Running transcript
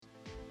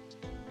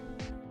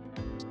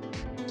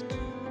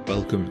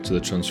Welcome to the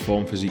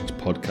Transform Physiques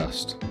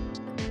podcast.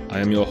 I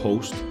am your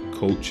host,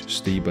 Coach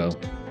Steve Bell.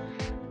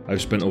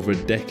 I've spent over a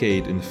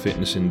decade in the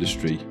fitness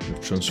industry and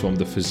have transformed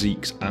the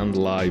physiques and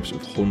lives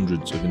of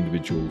hundreds of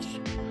individuals.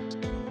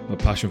 My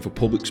passion for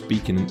public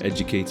speaking and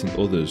educating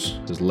others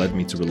has led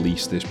me to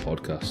release this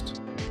podcast.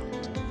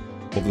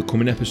 Over the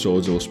coming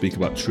episodes, I will speak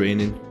about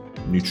training,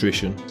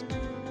 nutrition,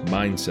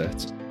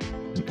 mindset,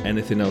 and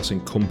anything else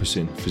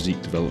encompassing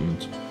physique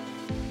development.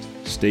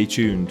 Stay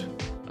tuned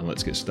and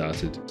let's get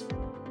started.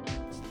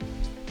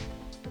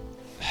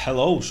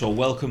 Hello, so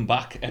welcome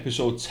back,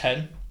 episode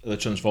 10 of the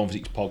Transform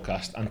Physiques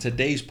podcast, and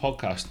today's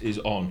podcast is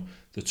on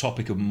the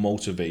topic of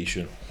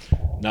motivation.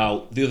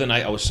 Now, the other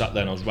night I was sat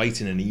there and I was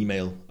writing an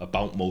email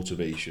about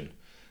motivation,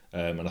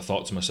 and I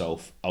thought to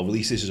myself, I'll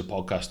release this as a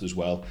podcast as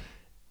well.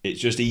 It's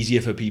just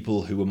easier for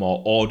people who are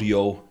more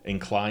audio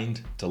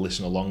inclined to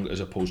listen along as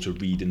opposed to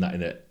reading that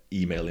in an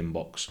email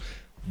inbox.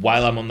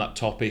 While I'm on that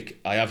topic,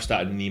 I have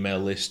started an email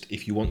list.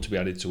 If you want to be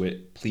added to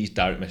it, please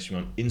direct message me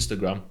on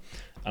Instagram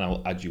and I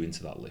will add you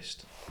into that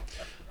list.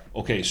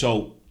 Okay,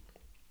 so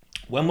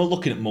when we're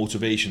looking at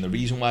motivation, the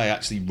reason why I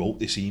actually wrote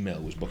this email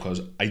was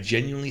because I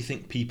genuinely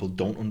think people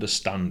don't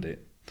understand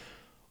it,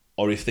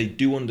 or if they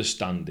do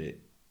understand it,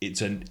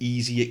 it's an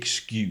easy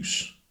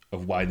excuse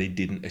of why they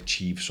didn't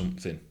achieve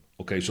something.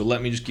 Okay, so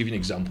let me just give you an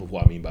example of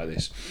what I mean by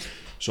this.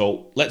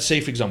 So let's say,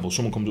 for example,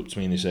 someone comes up to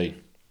me and they say,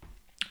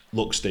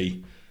 look,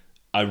 Steve,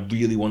 I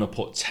really want to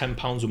put 10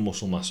 pounds of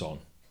muscle mass on,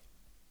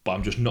 but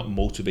I'm just not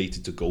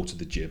motivated to go to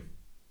the gym.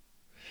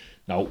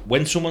 Now,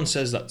 when someone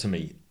says that to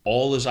me,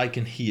 all as I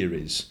can hear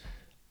is,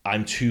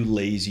 I'm too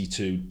lazy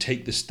to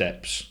take the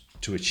steps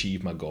to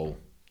achieve my goal.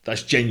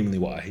 That's genuinely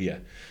what I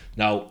hear.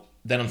 Now,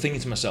 then I'm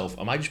thinking to myself,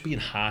 am I just being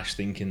harsh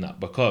thinking that?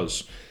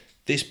 Because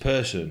this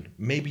person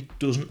maybe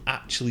doesn't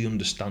actually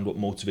understand what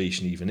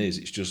motivation even is.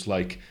 It's just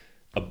like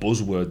a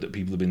buzzword that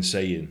people have been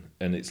saying,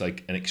 and it's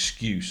like an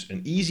excuse,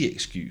 an easy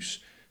excuse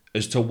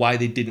as to why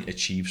they didn't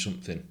achieve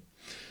something.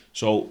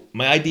 So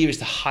my idea is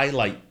to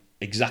highlight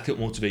exactly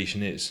what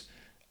motivation is,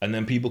 and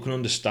then people can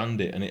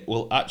understand it, and it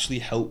will actually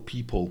help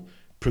people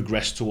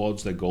progress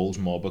towards their goals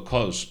more.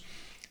 Because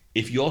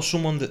if you're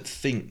someone that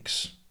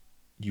thinks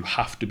you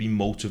have to be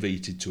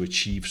motivated to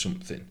achieve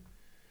something,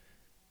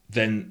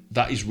 then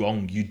that is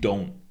wrong. You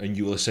don't, and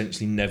you will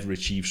essentially never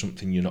achieve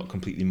something you're not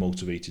completely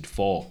motivated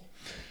for.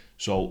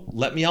 So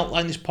let me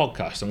outline this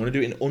podcast. I'm going to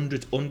do it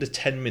in under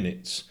 10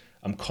 minutes.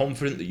 I'm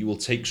confident that you will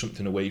take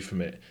something away from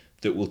it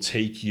that will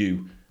take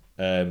you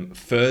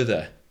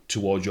further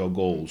towards your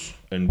goals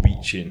and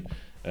reaching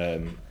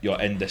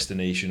your end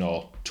destination,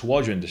 or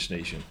towards your end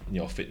destination in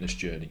your fitness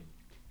journey.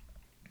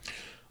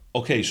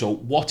 Okay, so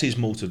what is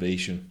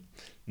motivation?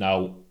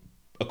 Now,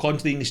 according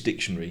to the English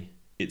dictionary,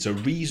 it's a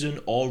reason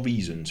or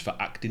reasons for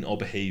acting or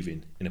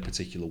behaving in a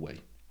particular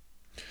way.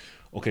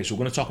 Okay, so we're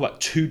going to talk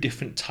about two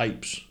different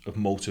types of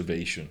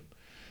motivation: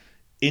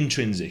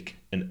 intrinsic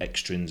and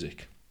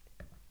extrinsic.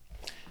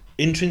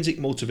 Intrinsic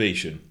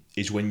motivation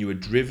is when you are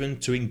driven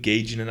to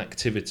engage in an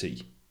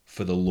activity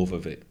for the love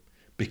of it,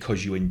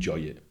 because you enjoy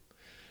it.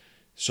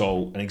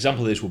 So an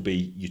example of this would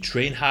be you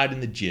train hard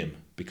in the gym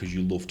because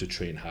you love to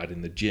train hard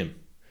in the gym,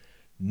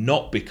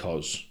 not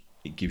because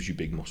it gives you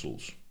big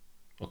muscles.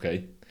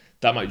 Okay,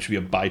 that might just be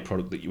a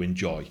byproduct that you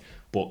enjoy,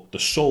 but the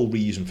sole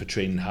reason for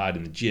training hard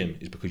in the gym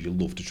is because you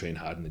love to train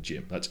hard in the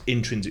gym. That's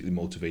intrinsically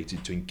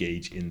motivated to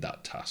engage in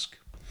that task.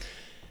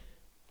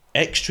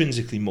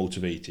 Extrinsically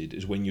motivated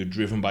is when you're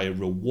driven by a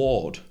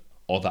reward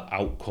or the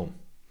outcome.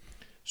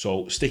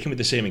 So sticking with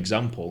the same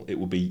example, it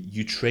would be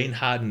you train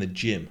hard in the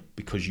gym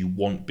because you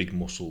want big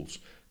muscles,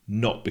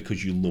 not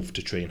because you love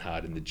to train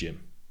hard in the gym.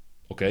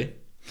 Okay?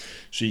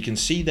 So you can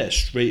see there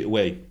straight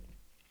away,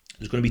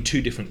 there's going to be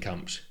two different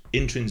camps,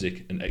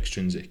 intrinsic and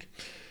extrinsic.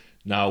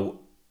 Now,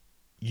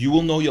 you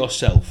will know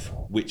yourself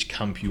which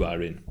camp you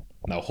are in.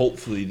 Now,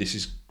 hopefully this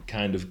is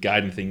kind of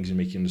guiding things and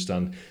making you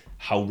understand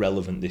how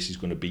relevant this is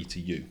going to be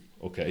to you.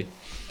 Okay?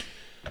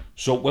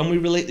 So when we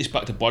relate this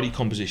back to body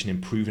composition,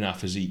 improving our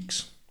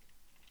physiques,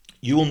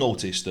 you will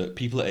notice that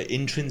people that are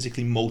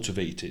intrinsically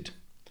motivated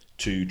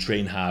to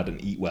train hard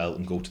and eat well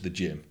and go to the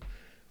gym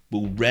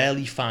will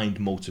rarely find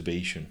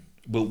motivation,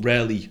 will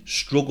rarely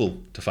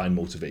struggle to find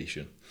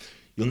motivation.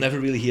 You'll never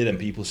really hear them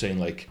people saying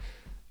like,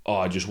 oh,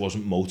 I just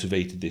wasn't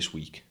motivated this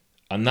week.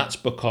 And that's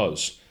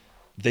because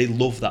they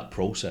love that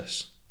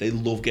process. They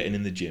love getting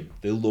in the gym.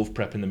 They love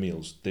prepping the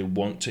meals. They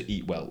want to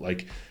eat well.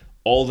 Like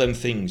all them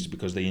things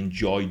because they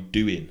enjoy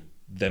doing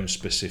them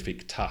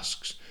specific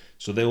tasks.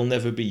 So they will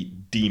never be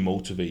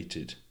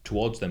demotivated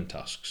towards them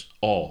tasks,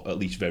 or at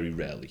least very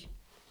rarely.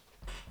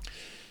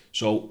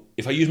 So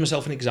if I use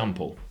myself an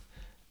example,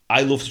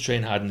 I love to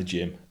train hard in the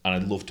gym and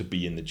I'd love to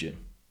be in the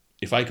gym.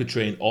 If I could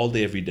train all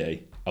day, every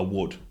day, I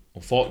would.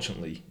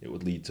 Unfortunately, it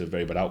would lead to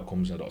very bad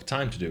outcomes and I don't have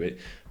time to do it.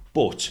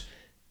 But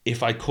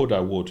if I could,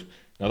 I would.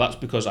 Now that's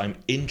because I'm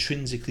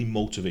intrinsically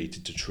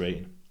motivated to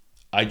train.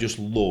 I just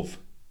love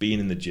being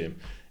in the gym.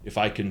 If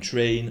I can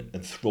train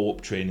and throw up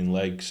training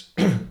legs,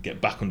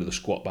 get back under the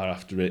squat bar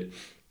after it,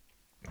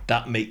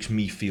 that makes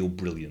me feel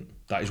brilliant.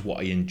 That is what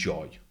I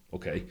enjoy.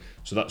 Okay,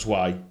 so that's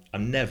why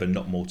I'm never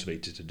not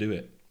motivated to do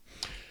it.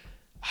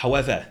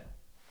 However,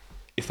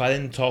 if I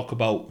then talk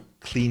about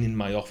cleaning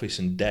my office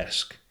and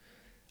desk,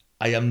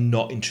 I am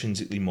not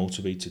intrinsically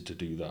motivated to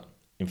do that.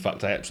 In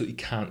fact, I absolutely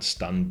can't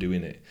stand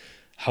doing it.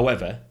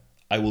 However,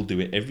 I will do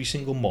it every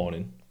single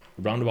morning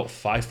around about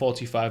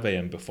 5:45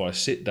 a.m. before I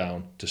sit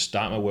down to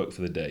start my work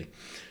for the day,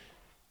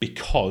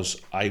 because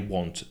I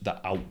want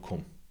the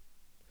outcome.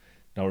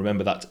 Now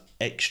remember, that's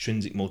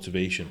extrinsic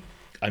motivation.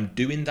 I'm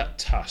doing that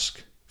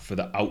task for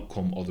the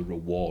outcome or the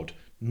reward,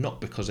 not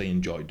because I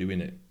enjoy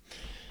doing it.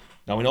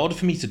 Now, in order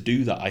for me to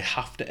do that, I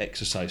have to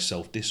exercise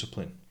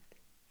self-discipline.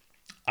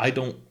 I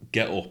don't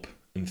get up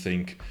and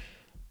think,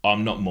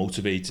 I'm not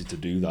motivated to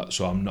do that,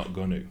 so I'm not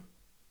going to.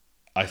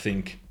 I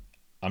think,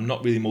 I'm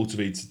not really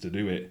motivated to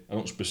do it. I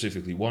don't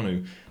specifically want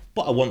to,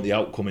 but I want the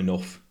outcome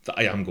enough that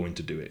I am going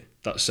to do it.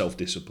 That's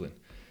self-discipline.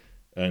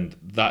 And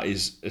that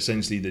is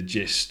essentially the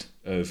gist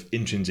of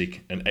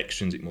intrinsic and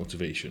extrinsic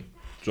motivation.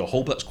 So I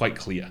hope that's quite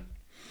clear.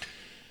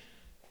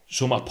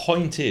 So my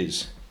point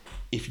is,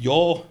 if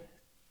you're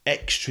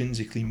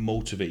extrinsically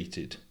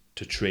motivated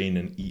to train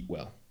and eat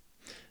well,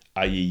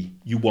 i.e.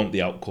 you want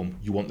the outcome,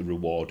 you want the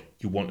reward,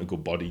 you want a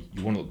good body,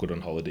 you want to look good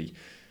on holiday,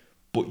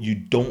 but you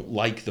don't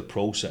like the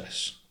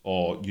process,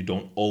 or you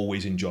don't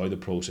always enjoy the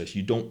process,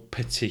 you don't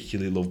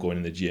particularly love going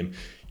in the gym,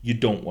 you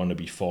don't want to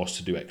be forced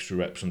to do extra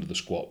reps under the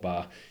squat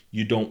bar,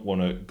 you don't want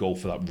to go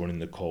for that run in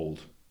the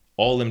cold,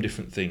 all them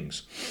different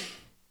things.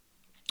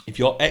 If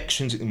you're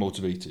extrinsically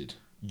motivated,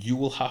 you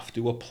will have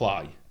to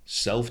apply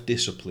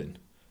self-discipline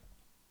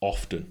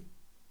often.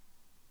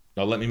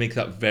 Now let me make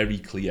that very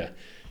clear.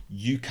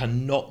 You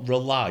cannot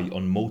rely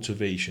on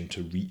motivation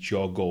to reach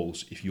your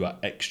goals if you are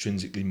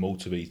extrinsically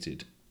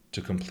motivated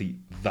to complete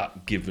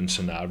that given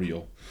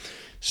scenario,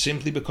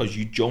 simply because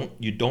you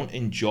don't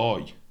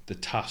enjoy the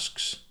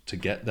tasks to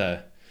get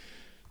there.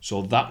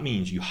 So that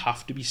means you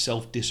have to be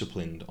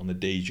self-disciplined on the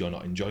days you're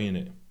not enjoying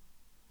it.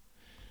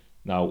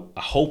 Now,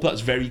 I hope that's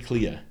very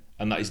clear,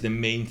 and that is the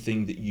main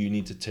thing that you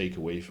need to take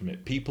away from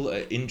it. People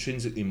that are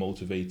intrinsically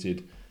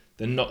motivated,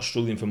 they're not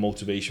struggling for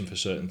motivation for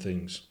certain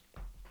things.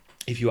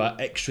 If you are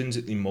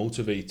extrinsically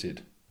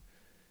motivated,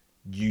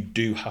 you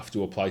do have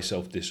to apply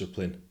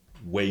self-discipline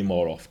way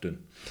more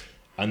often.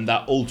 And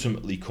that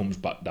ultimately comes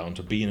back down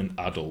to being an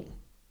adult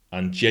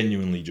and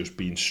genuinely just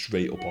being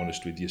straight up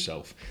honest with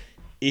yourself.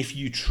 If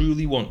you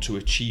truly want to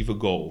achieve a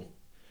goal,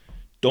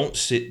 don't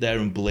sit there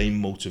and blame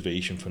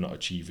motivation for not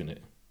achieving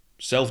it.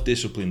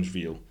 Self-discipline's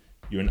real.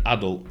 You're an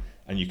adult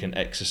and you can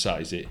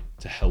exercise it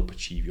to help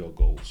achieve your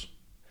goals.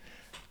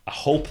 I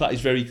hope that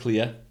is very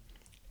clear.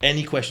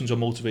 Any questions on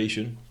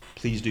motivation,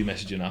 please do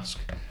message and ask,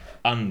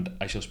 and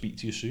I shall speak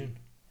to you soon.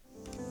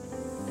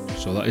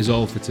 So that is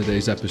all for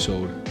today's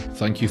episode.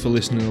 Thank you for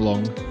listening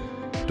along.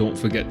 Don't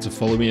forget to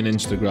follow me on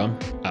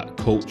Instagram at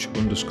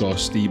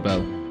coach_Steve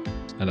Bell,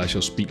 and I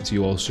shall speak to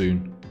you all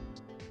soon.